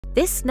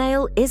This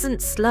snail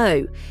isn't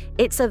slow.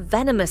 It's a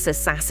venomous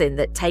assassin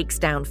that takes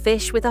down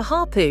fish with a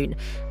harpoon,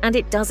 and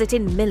it does it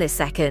in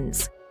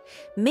milliseconds.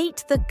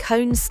 Meet the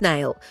cone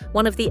snail,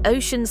 one of the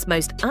ocean's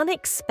most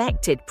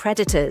unexpected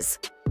predators.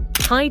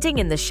 Hiding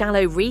in the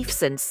shallow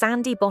reefs and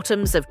sandy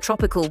bottoms of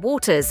tropical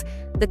waters,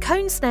 the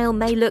cone snail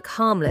may look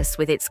harmless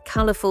with its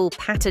colourful,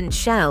 patterned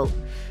shell.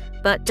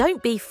 But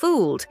don't be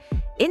fooled.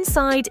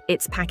 Inside,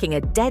 it's packing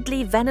a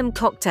deadly venom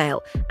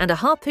cocktail and a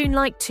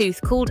harpoon-like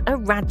tooth called a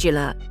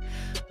radula.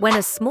 When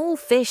a small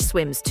fish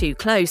swims too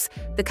close,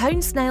 the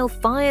cone snail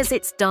fires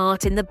its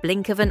dart in the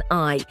blink of an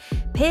eye,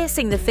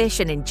 piercing the fish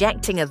and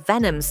injecting a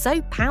venom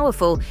so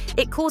powerful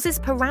it causes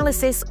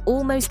paralysis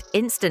almost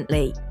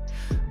instantly.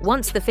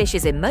 Once the fish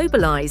is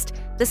immobilized,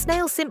 the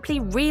snail simply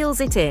reels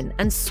it in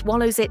and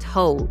swallows it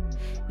whole.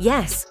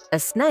 Yes, a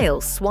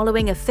snail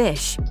swallowing a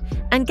fish.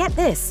 And get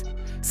this,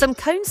 some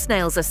cone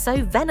snails are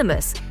so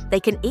venomous they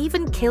can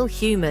even kill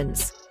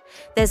humans.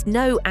 There's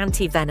no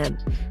anti-venom,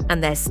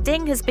 and their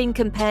sting has been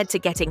compared to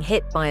getting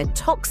hit by a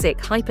toxic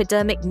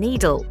hypodermic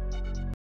needle.